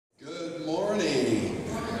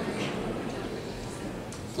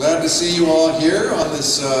Glad to see you all here on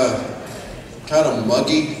this kind of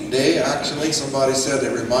muggy day, actually. Somebody said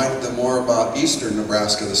it reminded them more about eastern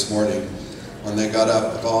Nebraska this morning when they got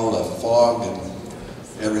up with all the fog and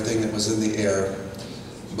everything that was in the air.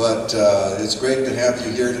 But it's great to have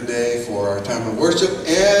you here today for our time of worship,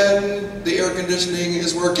 and the air conditioning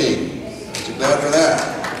is working. Aren't you glad for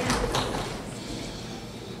that?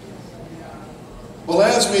 Well,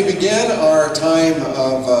 as we begin our time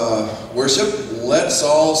of worship, let's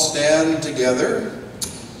all stand together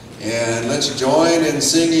and let's join in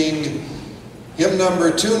singing hymn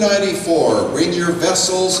number 294, Bring Your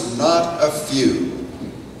Vessels, Not a Few.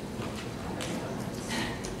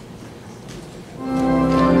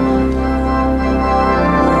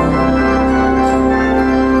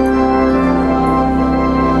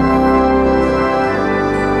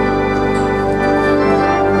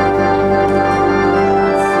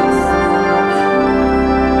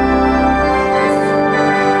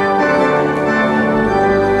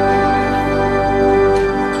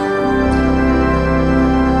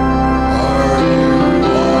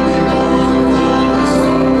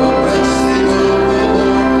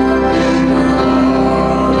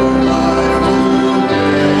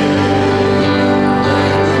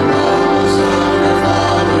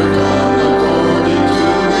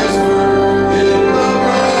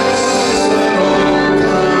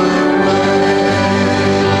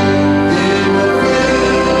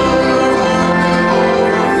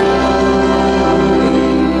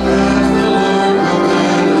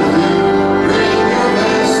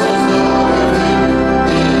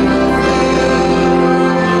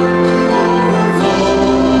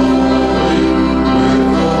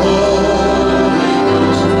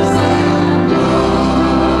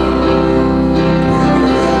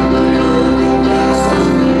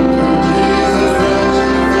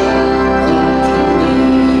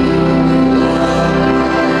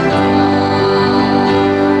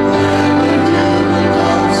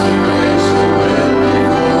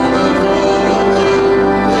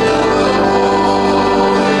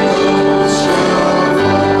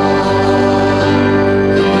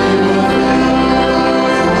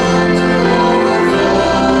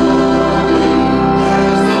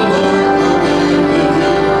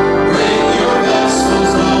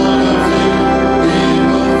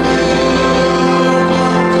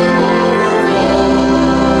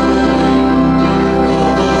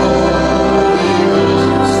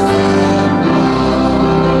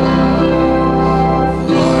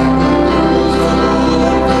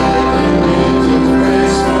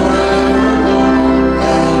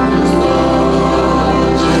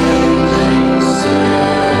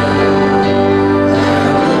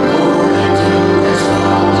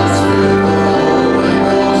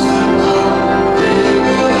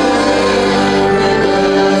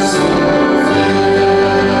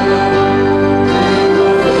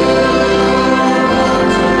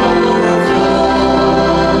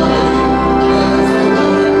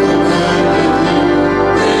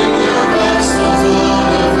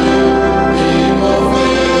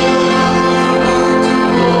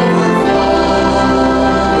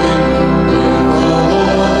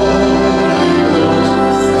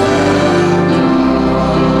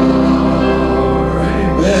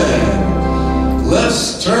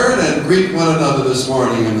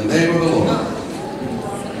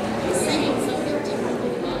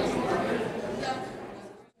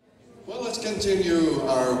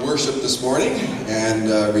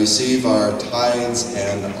 Receive our tithes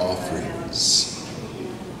and offerings.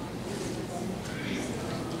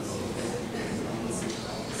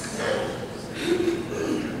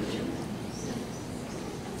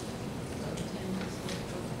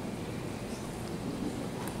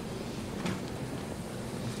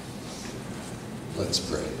 Let's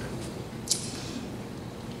pray.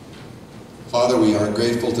 Father, we are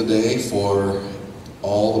grateful today for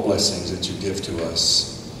all the blessings that you give to us.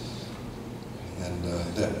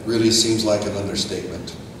 That really seems like an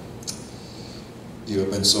understatement. You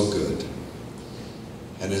have been so good.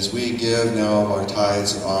 And as we give now our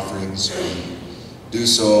tithes and offerings, we do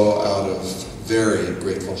so out of very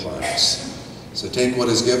grateful hearts. So take what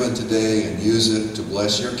is given today and use it to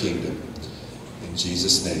bless your kingdom. In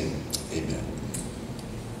Jesus' name, amen.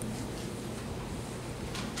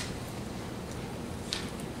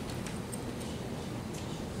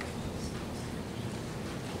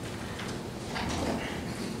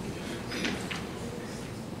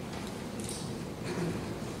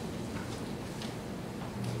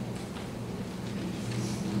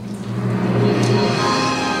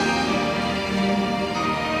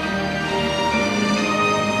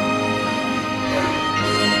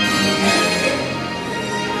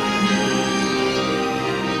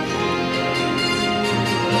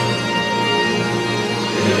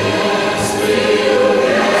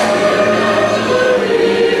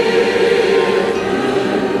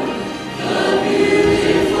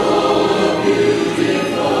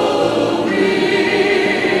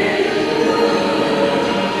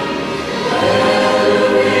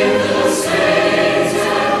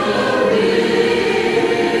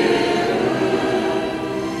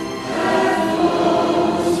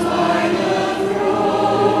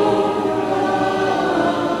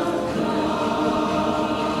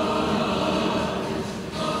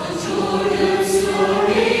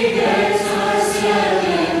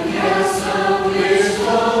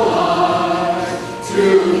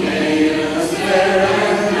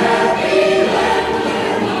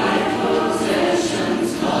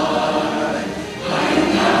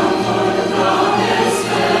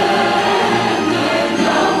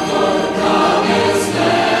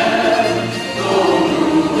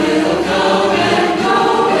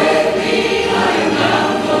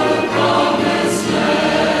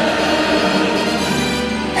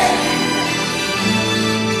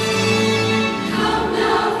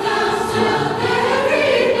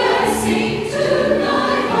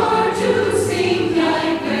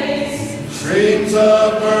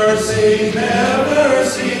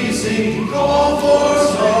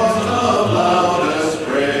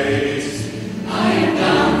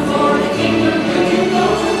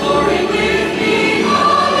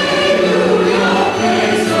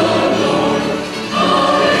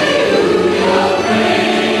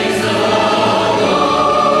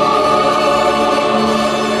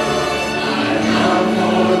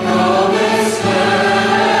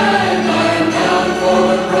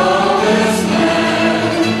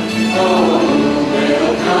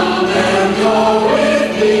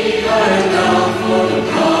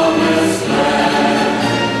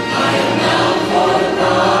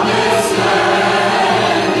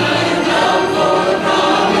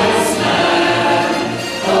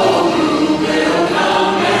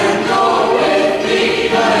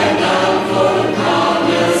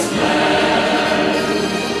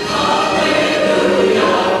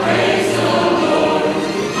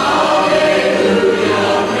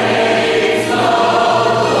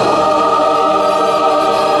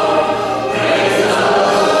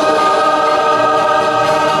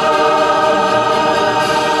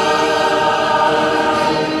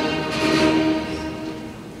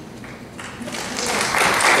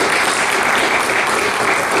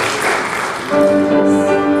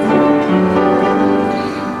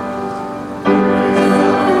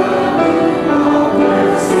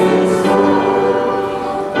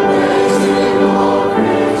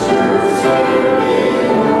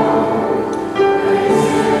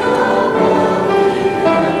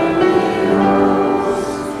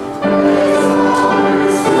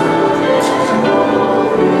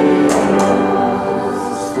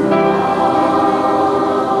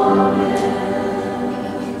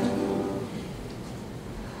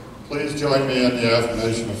 Please join me in the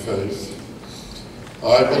affirmation of faith.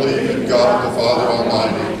 I believe in God the Father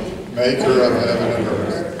Almighty, maker of heaven and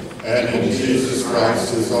earth, and in Jesus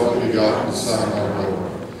Christ, his only begotten Son, our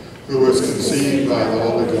Lord, who was conceived by the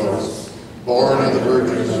Holy Ghost, born of the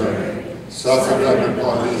Virgin Mary, suffered under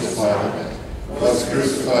Pontius Pilate, was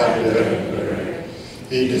crucified, dead, and buried.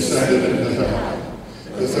 He descended into hell.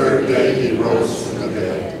 The third day he rose from the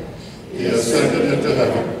dead. He ascended into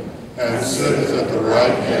heaven, and sitteth at the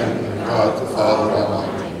right hand of God the Father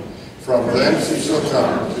Almighty. From thence he shall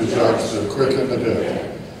come to judge the quick and the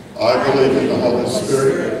dead. I believe in the Holy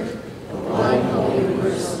Spirit, one holy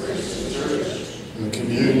Christian church, the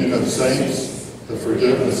communion of saints, the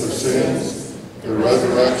forgiveness of sins, the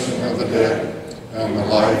resurrection of the dead, and the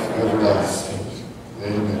life everlasting.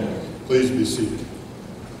 Amen. Please be seated.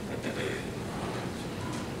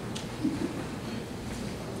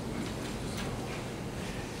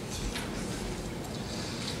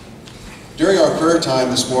 During our prayer time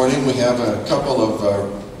this morning, we have a couple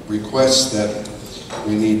of requests that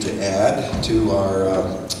we need to add to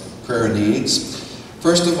our prayer needs.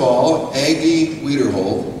 First of all, Aggie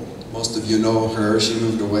Wiederhold. Most of you know her. She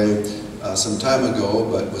moved away some time ago,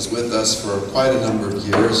 but was with us for quite a number of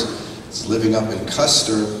years. She's living up in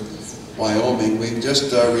Custer, Wyoming. We've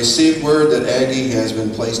just received word that Aggie has been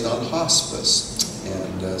placed on hospice.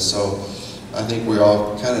 And so I think we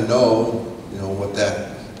all kind of know, what that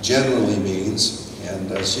generally means.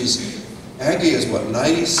 And Aggie is what,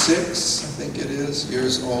 96, I think it is,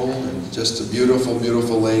 years old, and just a beautiful,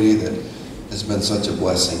 beautiful lady that has been such a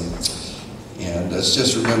blessing. And let's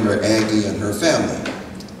just remember Aggie and her family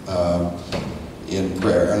in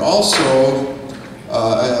prayer. And also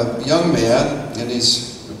a young man, and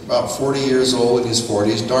he's about 40 years old, in his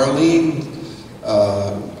 40s,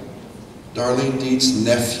 Darlene Diet's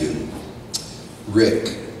nephew,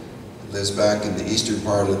 Rick, lives back in the eastern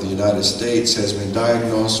part of the United States, has been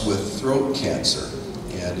diagnosed with throat cancer,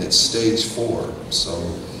 and it's stage 4, so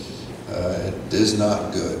it is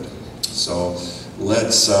not good. So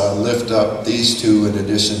let's lift up these two in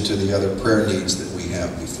addition to the other prayer needs that we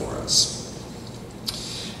have before us.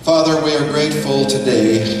 Father, we are grateful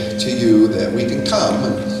today to you that we can come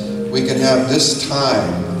and we can have this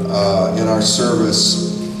time in our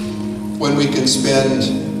service when we can spend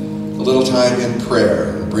a little time in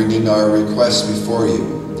prayer, bringing our requests before you.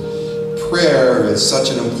 Prayer is such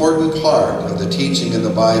an important part of the teaching in the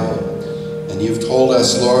Bible, and you've told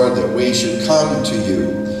us, Lord, that we should come to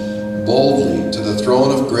you boldly to the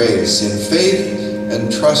throne of grace in faith and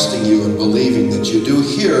trusting you and believing that you do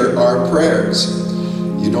hear our prayers.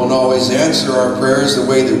 You don't always answer our prayers the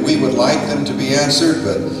way that we would like them to be answered,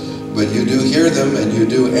 but you do hear them, and you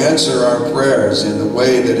do answer our prayers in the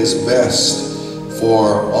way that is best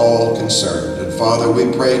for all concerned. And Father, we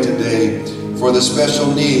pray today for the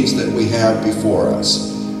special needs that we have before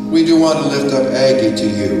us. We do want to lift up Aggie to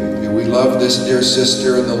you. We love this dear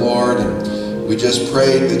sister in the Lord, and we just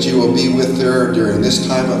pray that you will be with her during this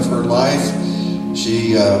time of her life.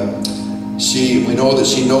 We know that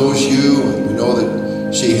she knows you, and we know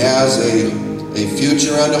that she has a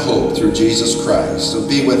future and a hope through Jesus Christ. So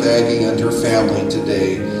be with Aggie and her family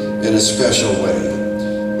today in a special way.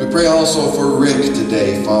 We pray also for Rick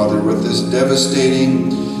today, Father, with this devastating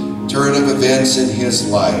turn of events in his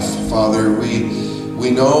life. Father, we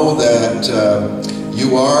know that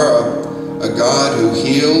you are a God who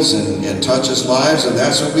heals and touches lives, and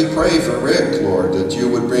that's what we pray for Rick, Lord, that you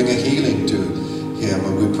would bring a healing to him.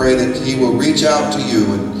 And we pray that he will reach out to you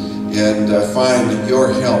and find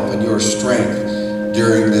your help and your strength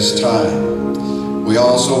during this time. We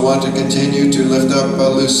also want to continue to lift up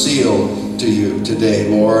Lucille to you today,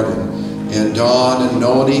 Lord, and Dawn and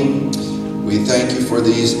Noni. We thank you for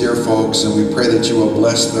these dear folks, and we pray that you will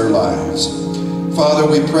bless their lives. Father,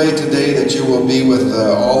 we pray today that you will be with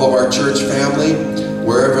all of our church family,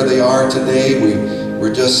 wherever they are today.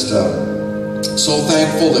 We're just so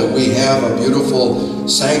thankful that we have a beautiful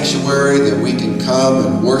sanctuary that we can come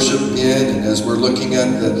and worship in. And as we're looking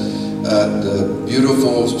at the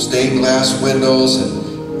beautiful stained glass windows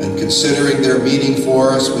and considering their meaning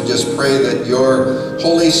for us, we just pray that your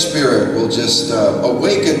Holy Spirit will just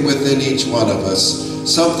awaken within each one of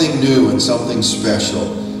us something new and something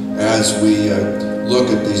special as we look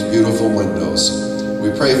at these beautiful windows.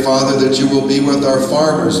 We pray, Father, that you will be with our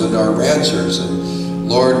farmers and our ranchers. And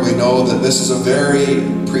Lord, we know that this is a very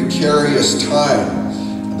precarious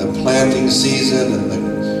time, the planting season and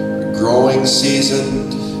the growing season,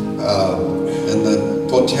 and the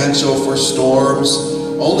potential for storms.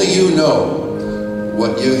 Only you know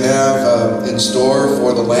what you have in store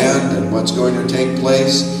for the land and what's going to take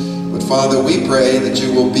place. But Father, we pray that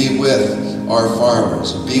you will be with our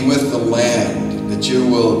farmers. Be with the land, that you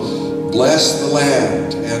will bless the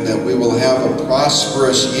land, and that we will have a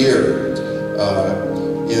prosperous year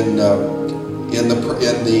in the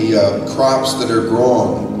crops that are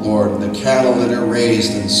grown, Lord, and the cattle that are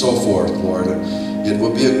raised and so forth, Lord. It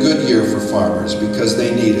will be a good year for farmers because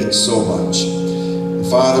they need it so much. And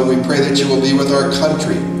Father, we pray that you will be with our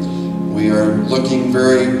country. We are looking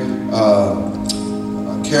very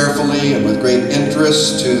carefully and with great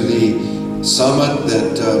interest to the summit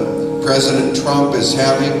that President Trump is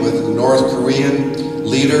having with the North Korean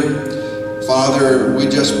leader. Father, we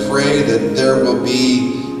just pray that there will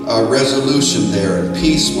be a resolution there, and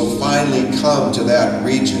peace will finally come to that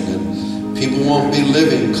region, and people won't be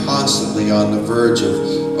living constantly on the verge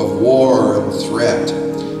of war and threat.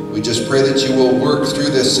 We just pray that you will work through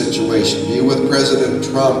this situation. Be with President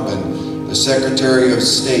Trump and the Secretary of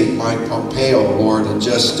State, Mike Pompeo, Lord, and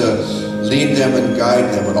just lead them and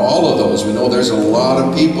guide them. And all of those, we know there's a lot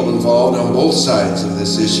of people involved on both sides of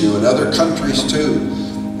this issue, and other countries too.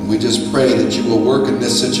 And we just pray that you will work in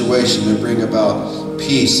this situation and bring about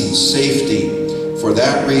peace and safety for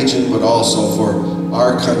that region, but also for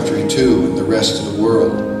our country too, and the rest of the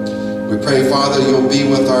world. We pray, Father, you'll be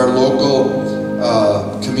with our local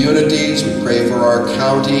communities. We pray for our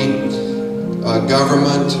county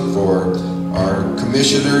government, for our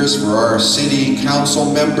commissioners, for our city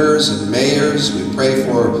council members and mayors. We pray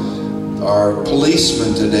for our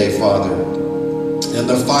policemen today, Father, and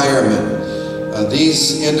the firemen.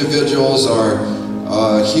 These individuals are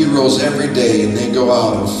heroes every day, and they go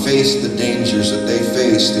out and face the dangers that they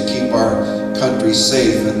face to keep our country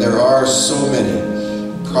safe. And there are so many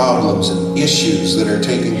problems and issues that are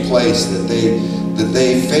taking place that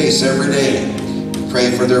they face every day. We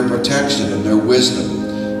pray for their protection and their wisdom.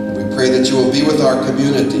 We pray that you will be with our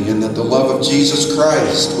community, and that the love of Jesus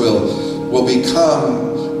Christ will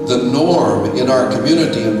become the norm in our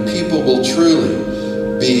community, and people will truly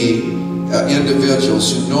be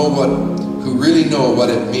individuals who really know what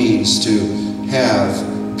it means to have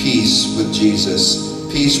peace with Jesus,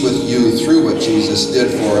 peace with you through what Jesus did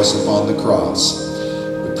for us upon the cross.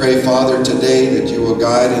 We pray, Father, today that you will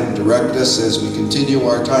guide and direct us as we continue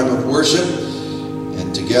our time of worship.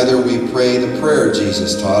 And together we pray the prayer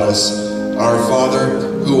Jesus taught us. Our Father,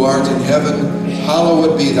 who art in heaven,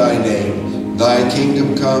 hallowed be thy name. Thy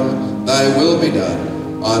kingdom come, thy will be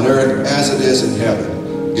done, on earth as it is in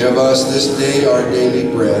heaven. Give us this day our daily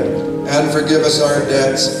bread, and forgive us our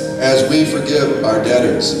debts as we forgive our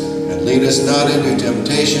debtors. And lead us not into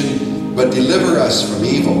temptation, but deliver us from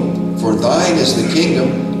evil. For thine is the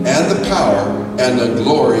kingdom, and the power, and the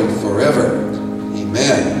glory forever.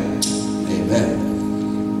 Amen. Amen.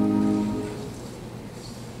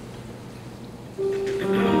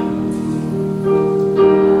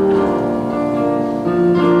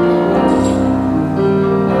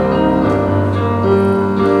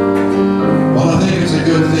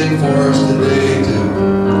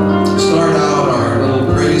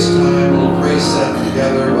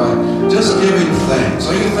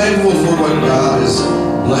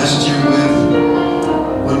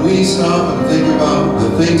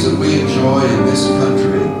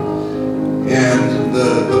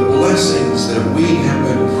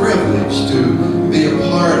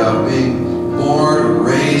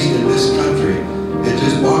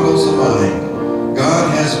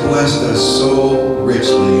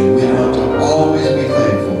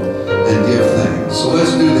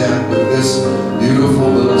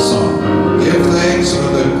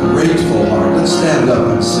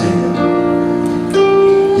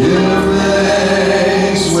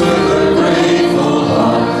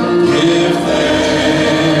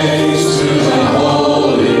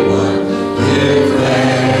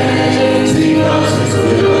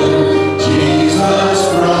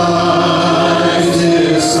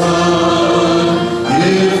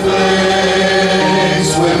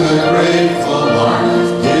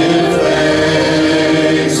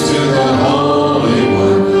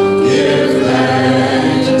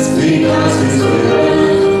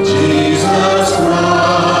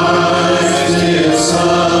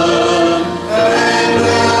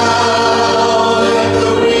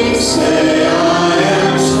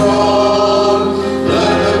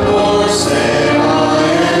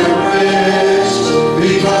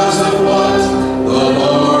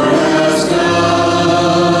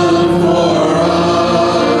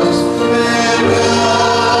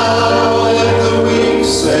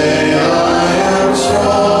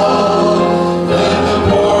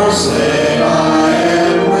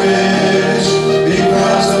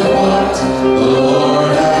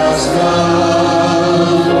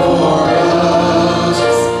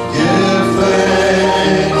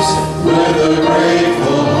 With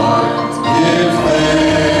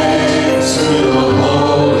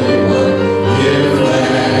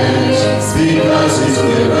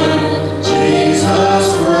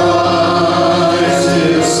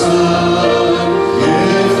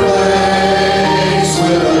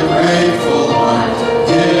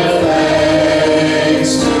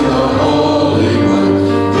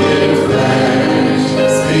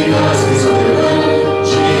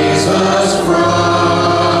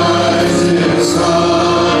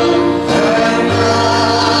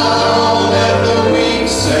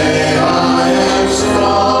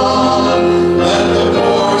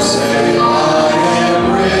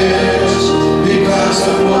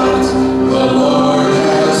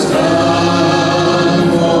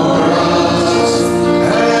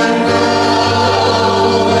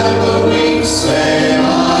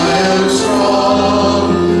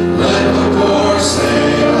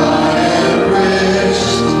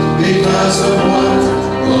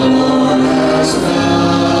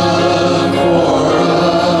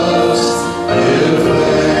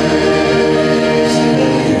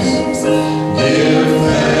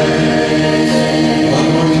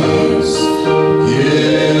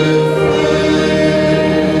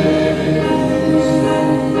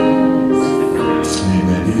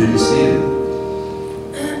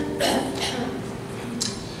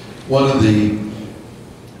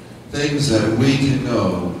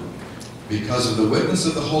because of the witness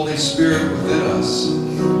of the Holy Spirit within us,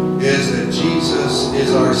 is that Jesus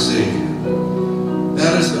is our Savior.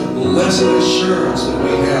 That is the blessed assurance that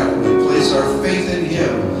we have. When we place our faith in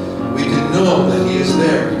Him, we can know that He is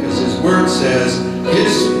there because His Word says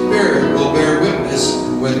His Spirit will bear witness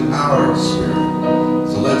with our spirit.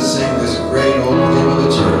 So let's sing this great old hymn of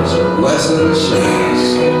the church, Blessed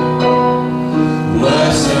Assurance.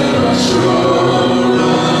 Blessed assurance,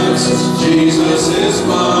 Jesus is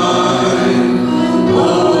mine.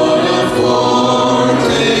 Oh, what a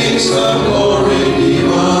foretaste of glory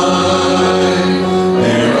divine.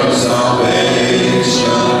 Heir of salvation,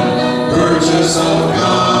 purchase of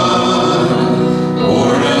God,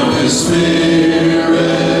 born of His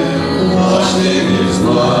Spirit, washed in His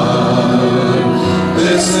blood.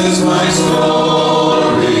 This is my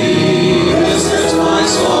story, this is my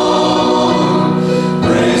song,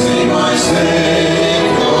 praising my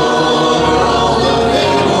Savior all the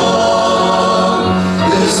day long.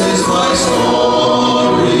 This is my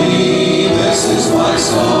story, this is my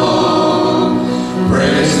song,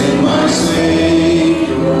 praising my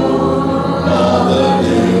Savior all the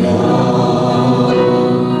day long.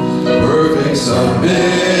 Perfect submission,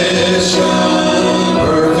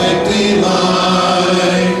 perfect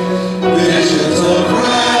delight, visions of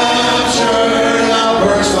rapture now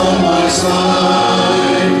burst on my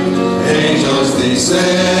sight. Angels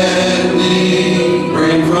descending,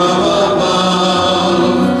 bring from above,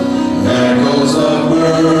 echoes of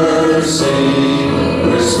mercy,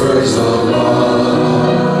 whispers of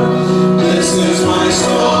love. This is my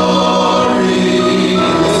story,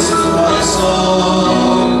 this is my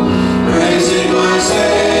song, praising my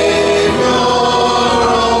Savior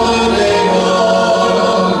all the day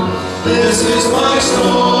long. This is my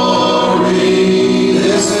story,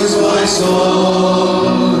 this is my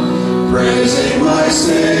song, praising my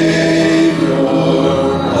Savior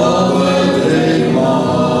all the day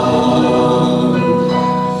long.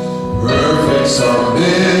 Perfect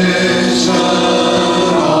submission,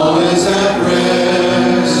 all is at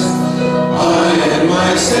rest. I and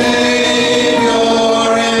my Savior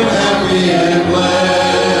am happy and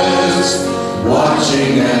blessed,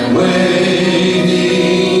 watching and waiting,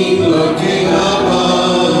 looking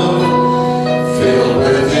above, filled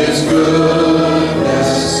with His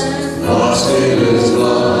goodness, lost in His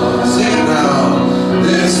love. Sing it now.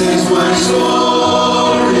 This is my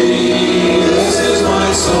story, this is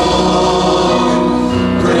my song,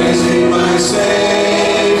 praising my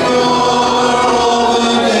Savior all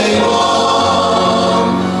the day long.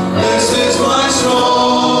 This is my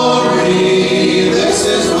story, this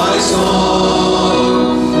is my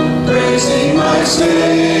song, praising my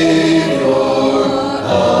Savior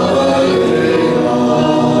all the day long.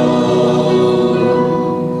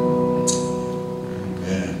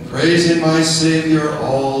 Amen. Praising my Savior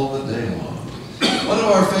all the day long. One of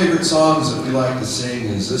our favorite songs that we like to sing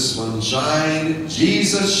is this one, Shine,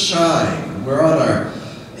 Jesus Shine. We're on our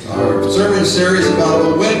sermon series about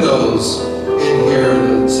the windows in here,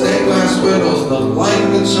 the stained glass windows, the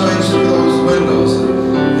light that shines through those windows.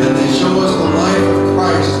 And they show us the life of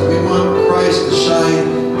Christ. We want Christ to shine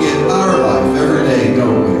in our life every day,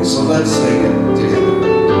 don't we? So let's sing it together.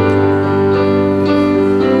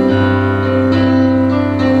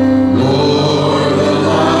 Lord, the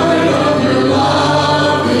light of your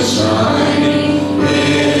love is shining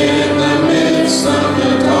in the midst of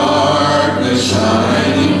the darkness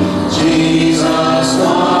shining. Jesus,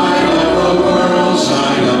 light of the world,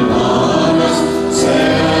 shine upon us,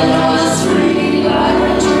 set us free by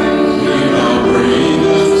the truth you now bring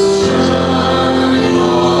us.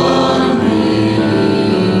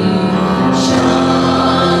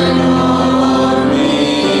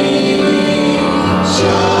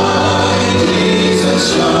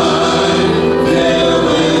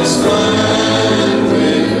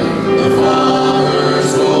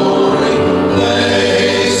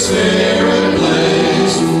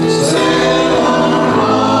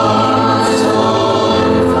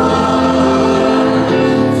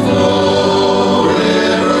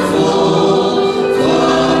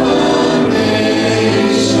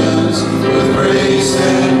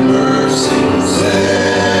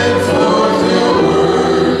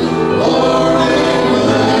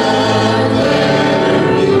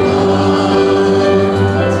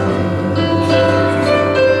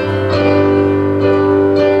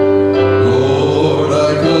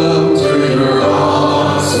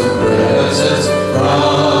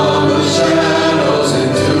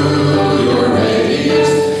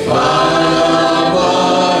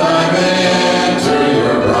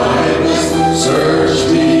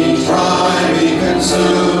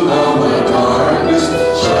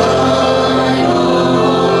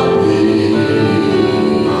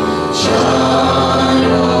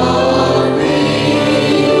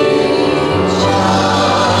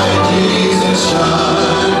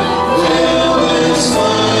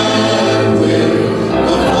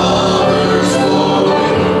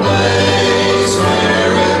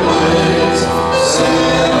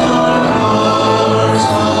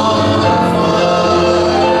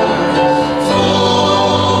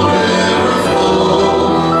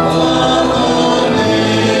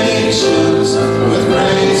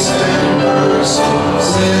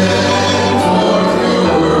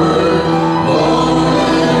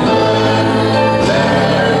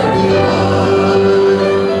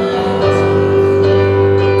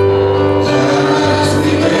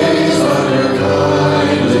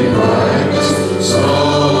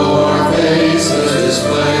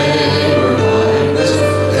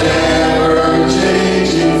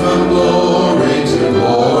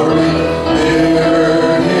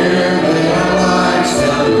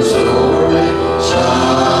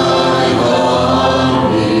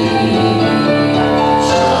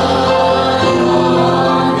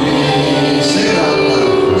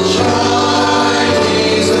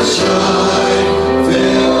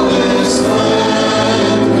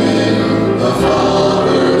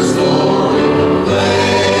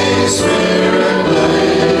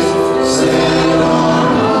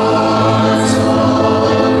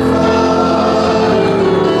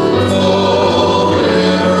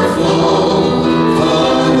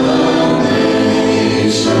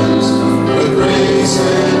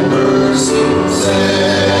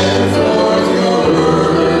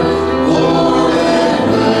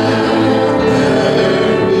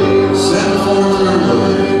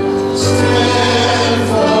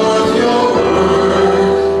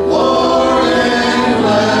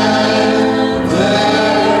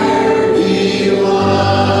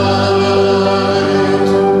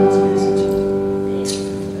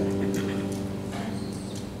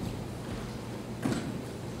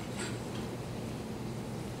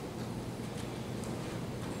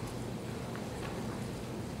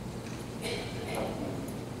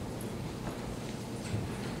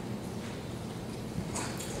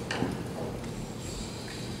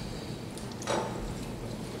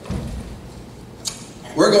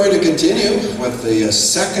 We're going to continue with the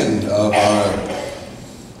second of our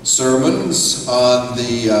sermons on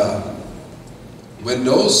the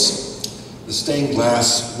windows, the stained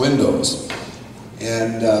glass windows.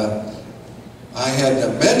 And I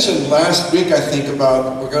had mentioned last week, I think,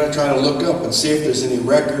 about we're going to try to look up and see if there's any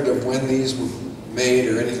record of when these were made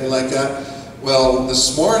or anything like that. Well,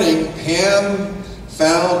 this morning, Pam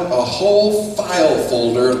found a whole file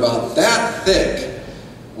folder about that thick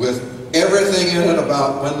with everything in it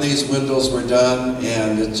about when these windows were done,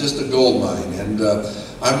 and it's just a gold mine. And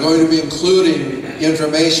I'm going to be including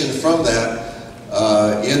information from that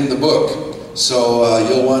in the book. So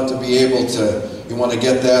you'll want to be able to, you want to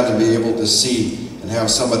get that and be able to see and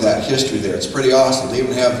have some of that history there. It's pretty awesome. They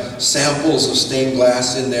even have samples of stained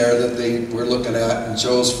glass in there that they were looking at and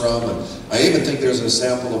chose from. And I even think there's a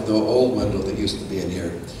sample of the old window that used to be in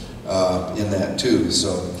here in that too.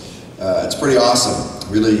 So it's pretty awesome.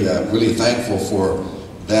 Really, really thankful for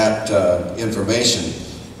that information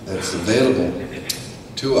that's available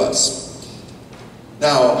to us.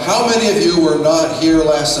 Now, how many of you were not here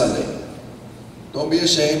last Sunday? Don't be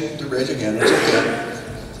ashamed to raise your hand. It's okay.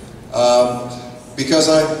 Because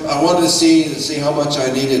I wanted to see how much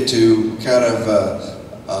I needed to kind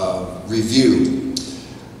of review.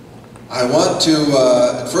 I want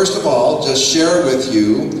to, first of all, just share with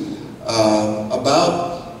you about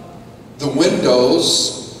the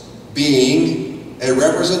windows being a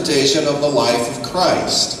representation of the life of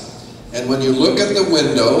Christ. And when you look at the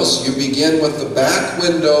windows, you begin with the back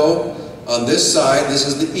window on this side. This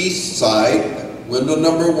is the east side. Window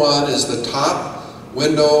number 1 is the top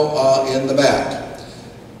window in the back.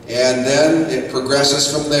 And then it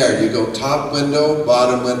progresses from there. You go top window,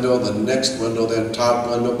 the next window, then top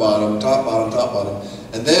window, bottom, top, bottom, top, bottom.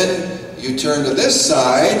 And then you turn to this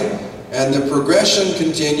side, and the progression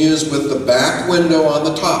continues with the back window on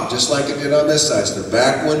the top, just like it did on this side. So the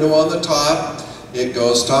back window on the top, it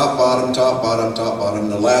goes top, bottom, top, bottom, top, bottom.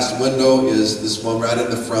 And the last window is this one right in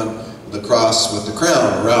the front, the cross with the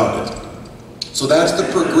crown around it. So that's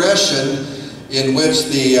the progression in which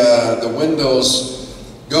the windows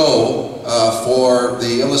go for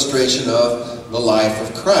the illustration of the life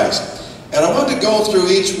of Christ. And I want to go through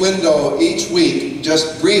each window each week,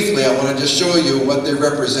 just briefly. I want to just show you what they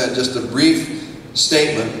represent, just a brief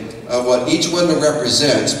statement of what each window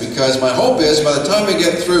represents, because my hope is by the time we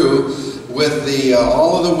get through with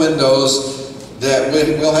all of the windows that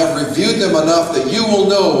we'll have reviewed them enough that you will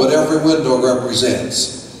know what every window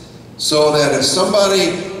represents. So that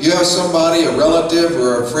if you have somebody, a relative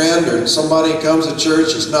or a friend or somebody comes to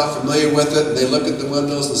church is not familiar with it, and they look at the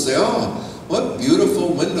windows and say, oh, what beautiful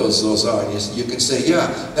windows those are. And you can say, yeah,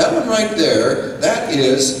 that one right there, that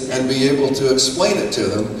is, and be able to explain it to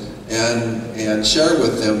them and share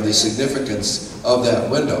with them the significance of that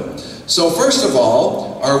window. So first of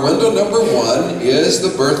all, our window number 1 is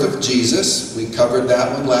the birth of Jesus. We covered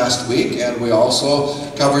that one last week, and we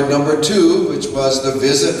also covered number 2, which was the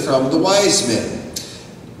visit from the wise men.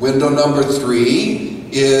 Window number 3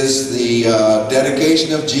 is the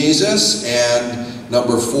dedication of Jesus, and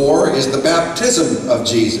number 4 is the baptism of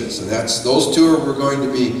Jesus. And those two we're going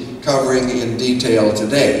to be covering in detail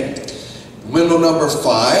today. Window number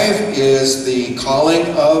 5 is the calling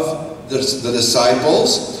of the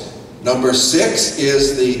disciples. Number 6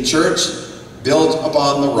 is the church built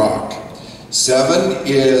upon the rock. 7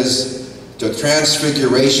 is the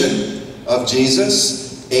transfiguration of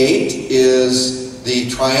Jesus. 8 is the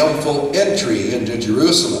triumphal entry into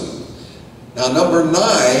Jerusalem. Now number 9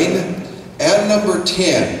 and number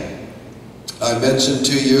 10, I mentioned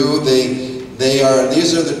to you, these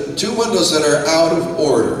are the two windows that are out of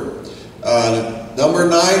order. Number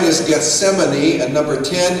 9 is Gethsemane, and number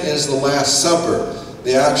 10 is the Last Supper.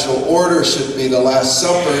 The actual order should be the Last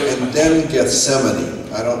Supper and then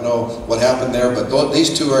Gethsemane. I don't know what happened there, but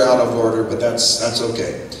these two are out of order, but that's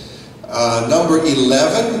okay. Number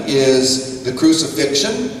 11 is the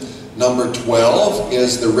crucifixion. Number 12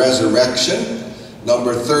 is the resurrection.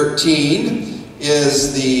 Number 13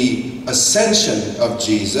 is the ascension of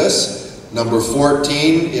Jesus. Number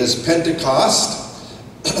 14 is Pentecost.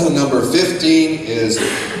 Number 15 is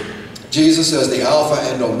Jesus as the Alpha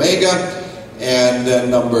and Omega. And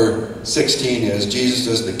then number 16 is Jesus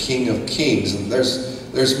as the King of Kings. And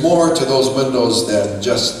there's more to those windows than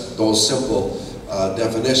just those simple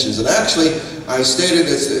definitions. And actually, I stated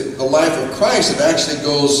it's the life of Christ. It actually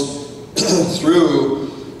goes through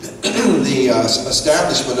the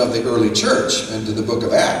establishment of the early church into the book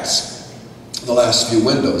of Acts, the last few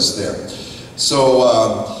windows there.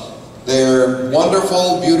 So they're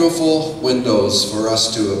wonderful, beautiful windows for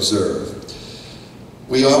us to observe.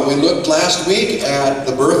 We looked last week at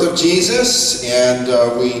the birth of Jesus, and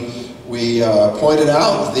we pointed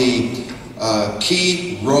out the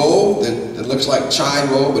key rho that looks like chi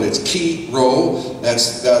rho, but it's key rho.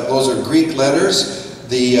 Those are Greek letters.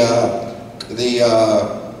 The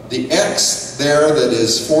X there that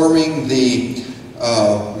is forming the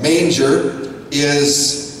manger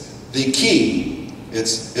is the key.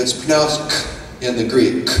 It's pronounced k in the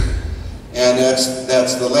Greek, and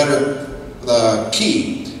that's the letter, the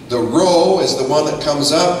key. The rho is the one that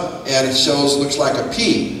comes up and it looks like a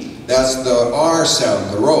P. That's the R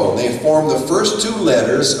sound, the rho. They form the first two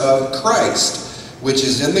letters of Christ, which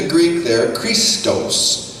is in the Greek there.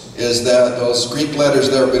 Christos is those Greek letters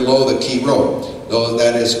there below the key rho.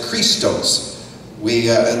 That is Christos.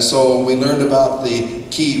 And so we learned about the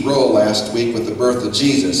key rho last week with the birth of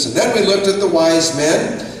Jesus. And then we looked at the wise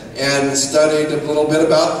men and studied a little bit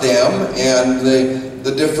about them and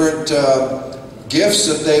the different gifts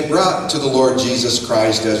that they brought to the Lord Jesus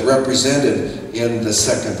Christ as represented in the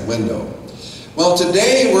second window. Well,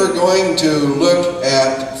 today we're going to look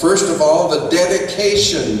at, first of all, the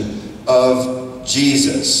dedication of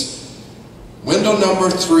Jesus. Window number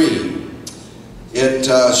 3. It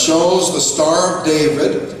shows the Star of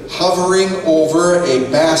David hovering over a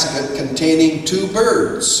basket containing 2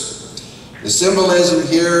 birds. The symbolism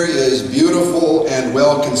here is beautiful and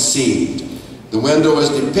well conceived. The window is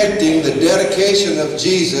depicting the dedication of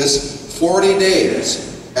Jesus 40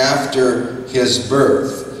 days after his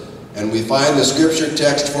birth. And we find the scripture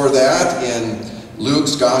text for that in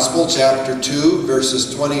Luke's Gospel, chapter 2,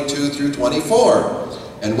 verses 22 through 24.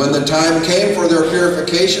 And when the time came for their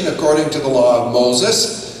purification according to the law of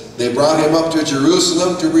Moses, they brought him up to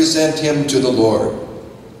Jerusalem to present him to the Lord.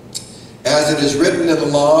 As it is written in the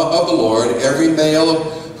law of the Lord, every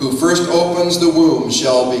male who first opens the womb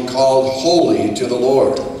shall be called holy to the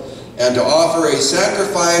Lord, and to offer a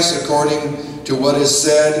sacrifice according to what is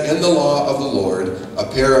said in the law of the Lord, a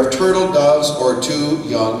pair of turtle doves or 2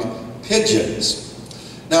 young pigeons.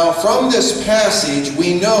 Now, from this passage,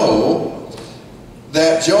 we know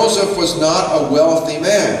that Joseph was not a wealthy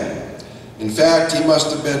man. In fact, he must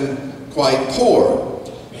have been quite poor.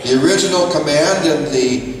 The original command in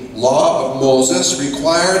the law of Moses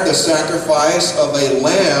required the sacrifice of a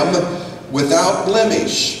lamb without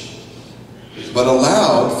blemish, but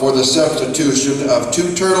allowed for the substitution of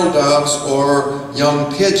 2 turtle doves or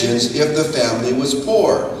young pigeons if the family was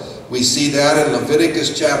poor. We see that in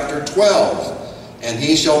Leviticus chapter 12. And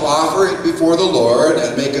he shall offer it before the Lord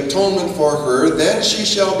and make atonement for her. Then she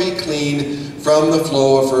shall be clean from the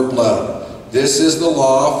flow of her blood. This is the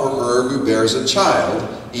law for her who bears a child,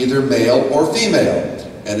 either male or female.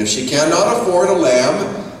 And if she cannot afford a lamb,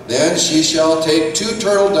 then she shall take 2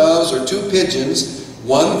 turtle doves or 2 pigeons,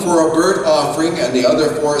 one for a burnt offering and the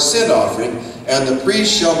other for a sin offering. And the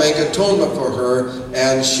priest shall make atonement for her,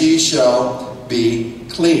 and she shall be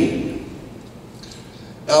clean.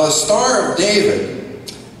 Now, the Star of David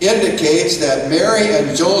indicates that Mary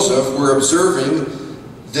and Joseph were observing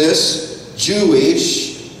this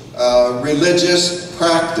Jewish religious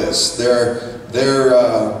practice, their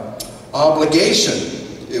obligation.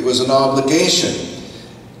 It was an obligation.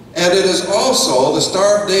 And it is also, the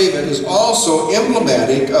Star of David is also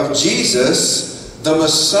emblematic of Jesus, the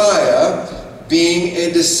Messiah, being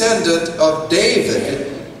a descendant of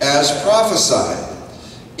David as prophesied.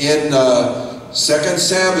 In 2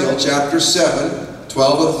 Samuel chapter 7,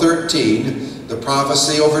 12 and 13, the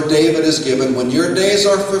prophecy over David is given, when your days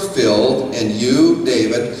are fulfilled, and you,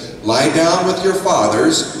 David, lie down with your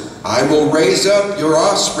fathers, I will raise up your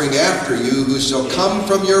offspring after you, who shall come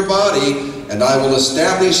from your body, and I will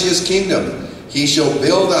establish his kingdom. He shall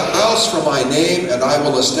build a house for my name, and I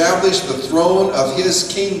will establish the throne of his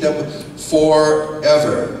kingdom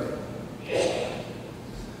forever.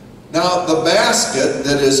 Now, the basket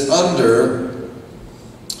that is under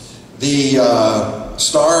the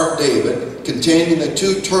Star of David, containing the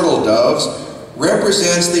 2 turtle doves,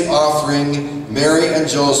 represents the offering Mary and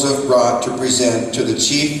Joseph brought to present to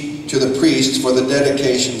the priests for the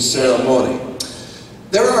dedication ceremony.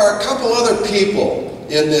 There are a couple other people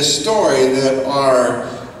in this story that are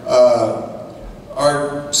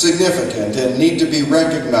significant and need to be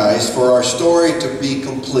recognized for our story to be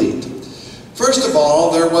complete. First of all,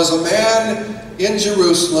 there was a man in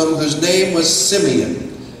Jerusalem whose name was Simeon.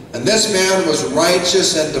 And this man was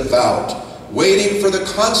righteous and devout, waiting for the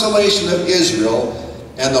consolation of Israel,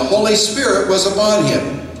 and the Holy Spirit was upon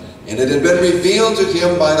him. And it had been revealed to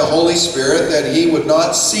him by the Holy Spirit that he would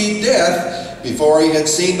not see death before he had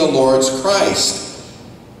seen the Lord's Christ.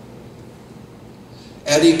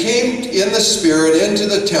 And he came in the Spirit into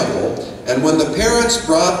the temple, and when the parents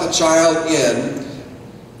brought the child in,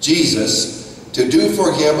 Jesus, to do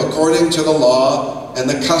for him according to the law and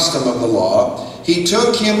the custom of the law, he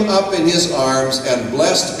took him up in his arms and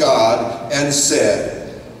blessed God and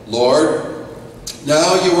said, Lord,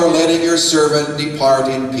 now you are letting your servant depart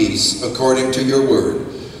in peace according to your word.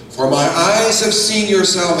 For my eyes have seen your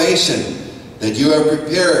salvation, that you have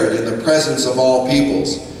prepared in the presence of all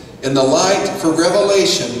peoples. In the light for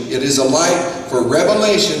revelation, it is a light for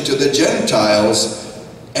revelation to the Gentiles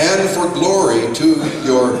and for glory to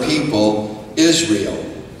your people Israel.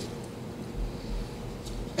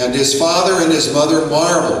 And his father and his mother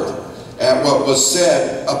marveled at what was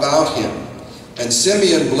said about him. And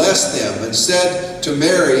Simeon blessed them and said to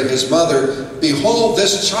Mary his mother, Behold,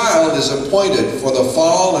 this child is appointed for the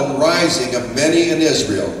fall and rising of many in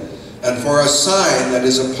Israel, and for a sign that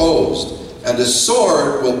is opposed, and a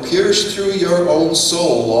sword will pierce through your own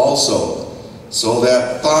soul also, so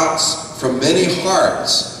that thoughts from many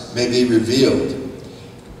hearts may be revealed.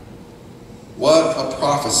 What a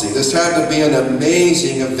prophecy. This had to be an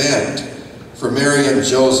amazing event for Mary and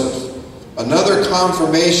Joseph. Another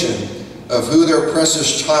confirmation of who their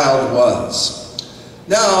precious child was.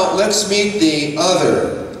 Now, let's meet the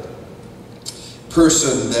other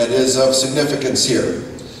person that is of significance here.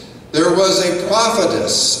 There was a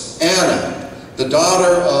prophetess, Anna, the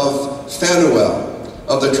daughter of Phanuel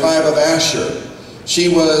of the tribe of Asher.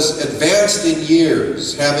 She was advanced in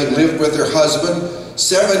years, having lived with her husband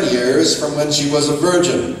 7 years from when she was a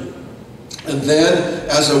virgin, and then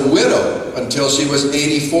as a widow until she was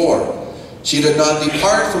 84. She did not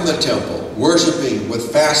depart from the temple, worshiping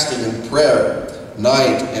with fasting and prayer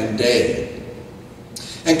night and day.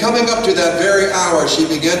 And coming up to that very hour, she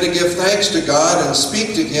began to give thanks to God and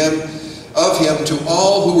speak to him of him to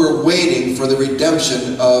all who were waiting for the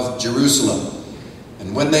redemption of Jerusalem.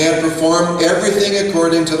 And when they had performed everything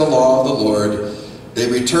according to the law of the Lord, they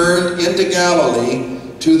returned into Galilee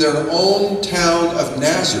to their own town of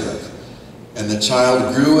Nazareth. And the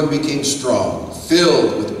child grew and became strong,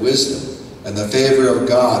 filled with wisdom, and the favor of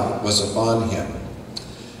God was upon him.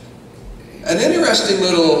 An interesting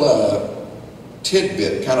little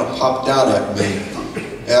tidbit kind of popped out at me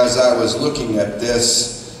as I was looking at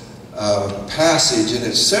this passage, and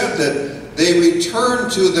it said that they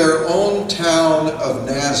returned to their own town of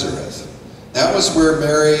Nazareth. That was where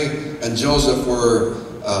Mary and Joseph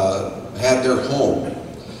had their home.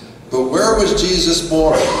 But where was Jesus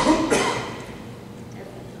born?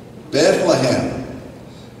 Bethlehem.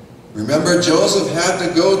 Remember, Joseph had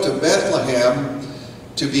to go to Bethlehem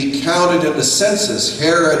to be counted in the census.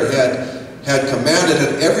 Herod had commanded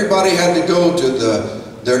that everybody had to go to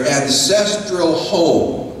their ancestral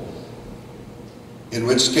home. In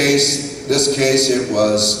which case, this case, it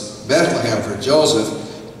was Bethlehem for Joseph,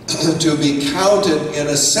 to be counted in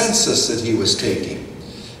a census that he was taking.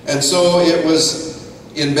 And so it was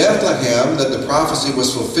in Bethlehem that the prophecy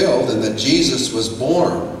was fulfilled and that Jesus was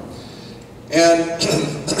born. And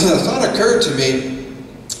a thought occurred to me.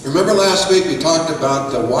 Remember last week we talked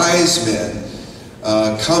about the wise men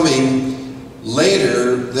coming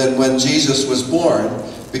later than when Jesus was born,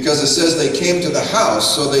 because it says they came to the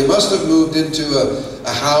house, so they must have moved into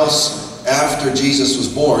a house after Jesus was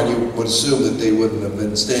born. You would assume that they wouldn't have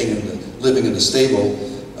been living in the stable,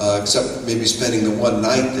 except maybe spending the one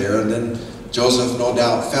night there, and then Joseph no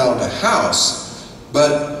doubt found a house.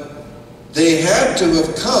 But they had to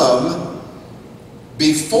have come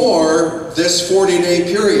before this 40-day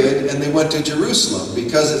period, and they went to Jerusalem,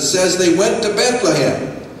 because it says they went to Bethlehem,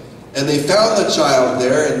 and they found the child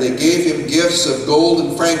there, and they gave him gifts of gold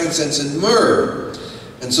and frankincense and myrrh.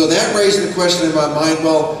 And so that raised the question in my mind,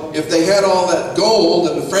 well, if they had all that gold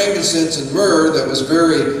and the frankincense and myrrh that was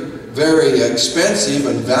very, very expensive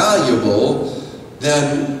and valuable,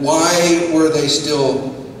 then why were they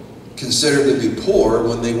still considered to be poor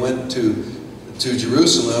when they went to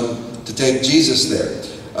Jerusalem to take Jesus there?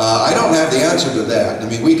 I don't have the answer to that. I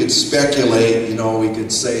mean, we could speculate, we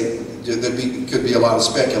could say, could be a lot of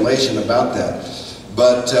speculation about that.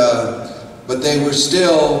 But they were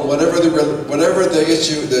still, whatever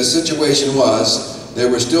the situation was, they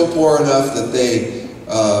were still poor enough that they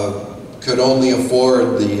could only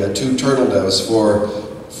afford the 2 turtle doves for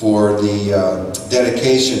the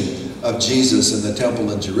dedication of Jesus in the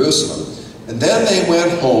temple in Jerusalem. And then they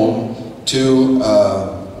went home to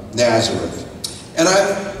Nazareth. And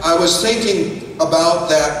I was thinking about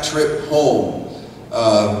that trip home.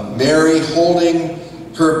 Mary holding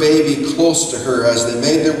her baby close to her as they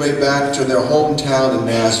made their way back to their hometown in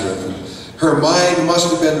Nazareth. Her mind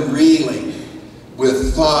must have been reeling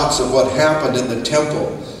with thoughts of what happened in the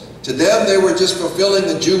temple. To them, they were just fulfilling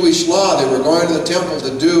the Jewish law. They were going to the temple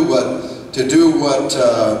to do what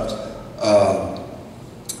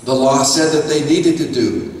the law said that they needed to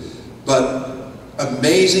do. But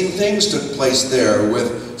amazing things took place there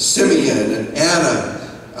with Simeon and Anna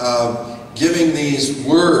giving these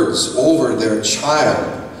words over their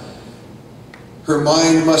child. Her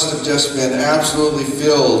mind must have just been absolutely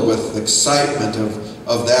filled with excitement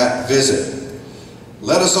of that visit.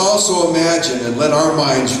 Let us also imagine and let our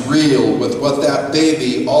minds reel with what that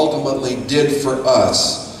baby ultimately did for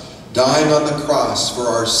us, dying on the cross for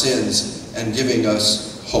our sins and giving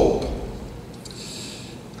us hope.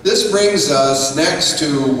 This brings us next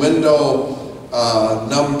to window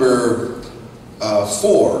number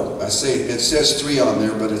 4. I say it says 3 on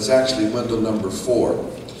there, but it's actually window number 4,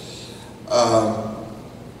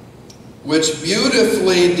 which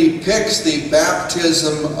beautifully depicts the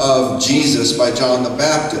baptism of Jesus by John the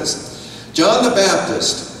Baptist. John the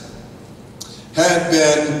Baptist had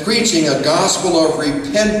been preaching a gospel of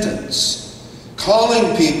repentance,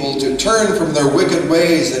 calling people to turn from their wicked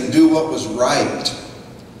ways and do what was right.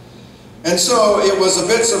 And so it was a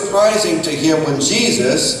bit surprising to him when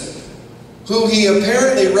Jesus, who he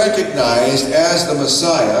apparently recognized as the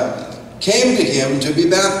Messiah, came to him to be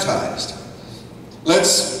baptized.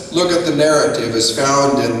 Let's look at the narrative as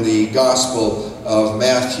found in the Gospel of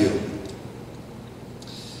Matthew.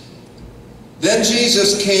 Then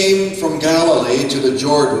Jesus came from Galilee to the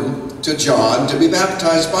Jordan to John to be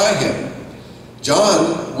baptized by him.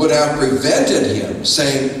 John would have prevented him,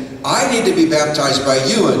 saying, I need to be baptized by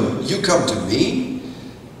you, and you come to me?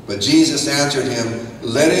 But Jesus answered him,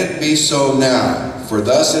 let it be so now, for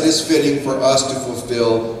thus it is fitting for us to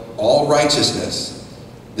fulfill all righteousness.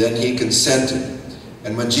 Then he consented.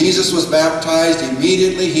 And when Jesus was baptized,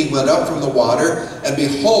 immediately he went up from the water, and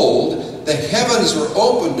behold, the heavens were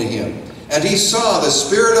opened to him. And he saw the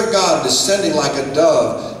Spirit of God descending like a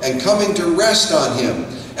dove and coming to rest on him.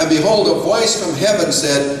 And behold, a voice from heaven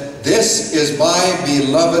said, this is my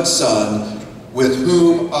beloved Son, with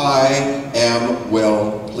whom I am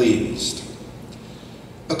well pleased.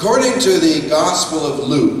 According to the Gospel of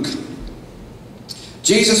Luke,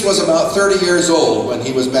 Jesus was about 30 years old when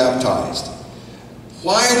he was baptized.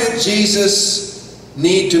 Why did Jesus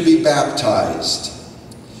need to be baptized?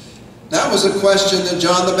 That was a question that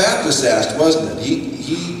John the Baptist asked, wasn't it?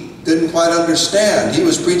 He didn't quite understand. He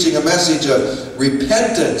was preaching a message of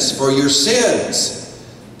repentance for your sins.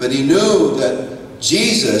 But he knew that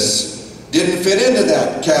Jesus didn't fit into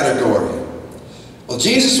that category. Well,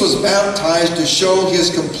 Jesus was baptized to show his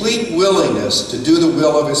complete willingness to do the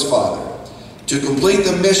will of his Father, to complete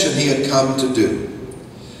the mission he had come to do.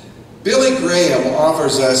 Billy Graham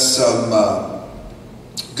offers us some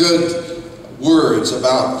good words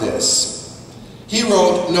about this. He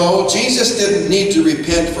wrote, no, Jesus didn't need to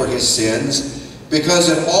repent for his sins because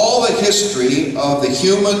in all the history of the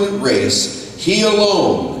human race, he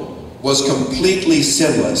alone was completely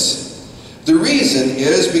sinless. The reason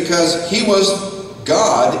is because he was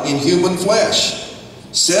God in human flesh,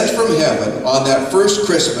 sent from heaven on that first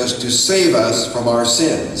Christmas to save us from our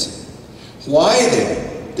sins. Why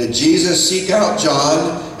then did Jesus seek out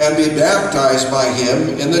John and be baptized by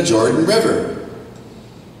him in the Jordan River?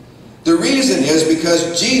 The reason is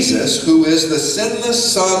because Jesus, who is the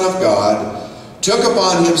sinless Son of God, took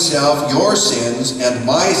upon himself your sins and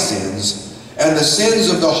my sins and the sins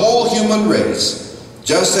of the whole human race,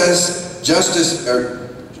 just as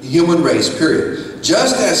human race, period.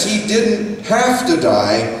 Just as he didn't have to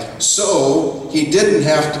die, so he didn't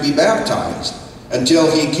have to be baptized until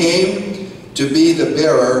he came to be the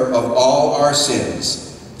bearer of all our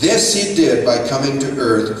sins. This he did by coming to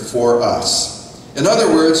earth for us. In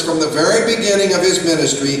other words, from the very beginning of his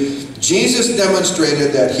ministry, Jesus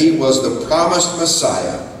demonstrated that he was the promised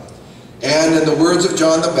Messiah. And in the words of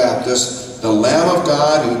John the Baptist, the Lamb of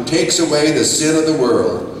God who takes away the sin of the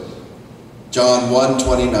world. John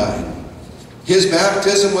 1:29. His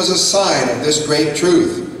baptism was a sign of this great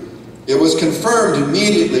truth. It was confirmed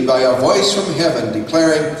immediately by a voice from heaven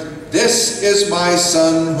declaring, this is my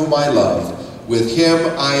Son whom I love. With him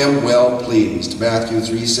I am well pleased. Matthew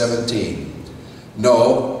 3:17.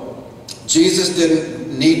 No, Jesus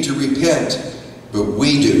didn't need to repent, but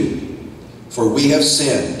we do. For we have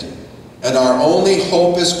sinned. And our only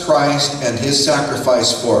hope is Christ and his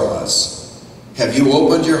sacrifice for us. Have you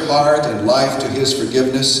opened your heart and life to his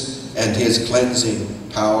forgiveness and his cleansing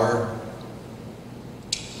power?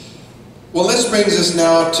 Well, this brings us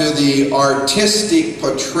now to the artistic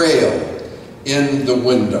portrayal in the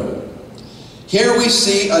window. Here we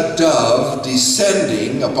see a dove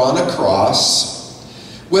descending upon a cross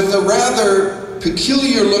with a rather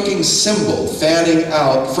peculiar looking symbol fanning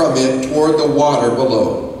out from it toward the water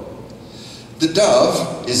below. The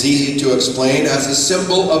dove is easy to explain as a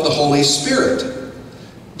symbol of the Holy Spirit.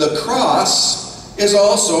 The cross is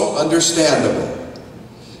also understandable.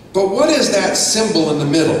 But what is that symbol in the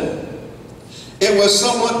middle? It was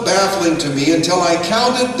somewhat baffling to me until I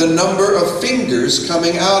counted the number of fingers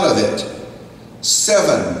coming out of it.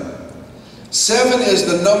 7. 7 is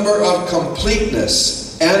the number of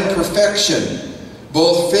completeness and perfection,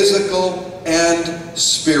 both physical and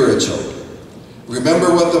spiritual.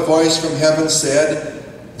 Remember what the voice from heaven said?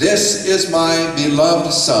 "This is my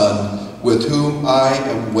beloved Son, with whom I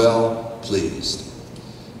am well pleased."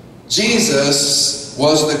 Jesus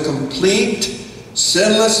was the complete,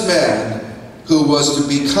 sinless man who was to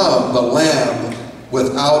become the Lamb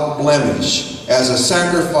without blemish as a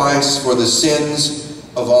sacrifice for the sins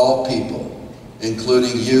of all people,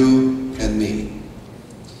 including you and me.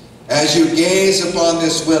 As you gaze upon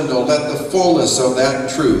this window, let the fullness of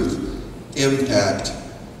that truth impact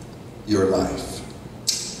your life.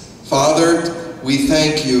 Father, we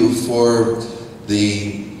thank you for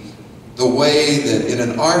the way that in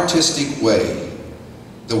an artistic way,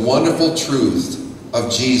 the wonderful truth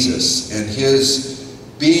of Jesus and his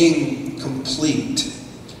being complete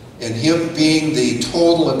and him being the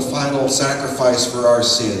total and final sacrifice for our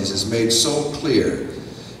sins is made so clear.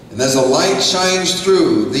 And as the light shines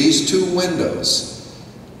through these two windows,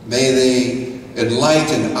 may they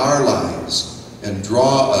enlighten our lives and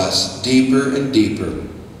draw us deeper and deeper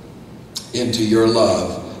into your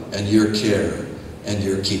love and your care and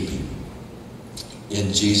your keeping.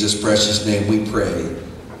 In Jesus' precious name we pray.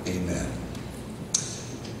 Amen.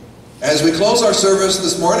 As we close our service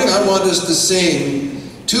this morning, I want us to sing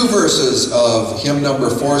 2 verses of hymn number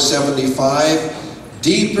 475,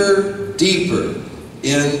 "Deeper, Deeper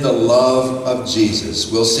in the Love of Jesus."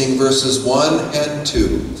 We'll sing verses 1 and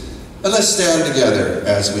 2. And let's stand together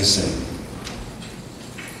as we sing.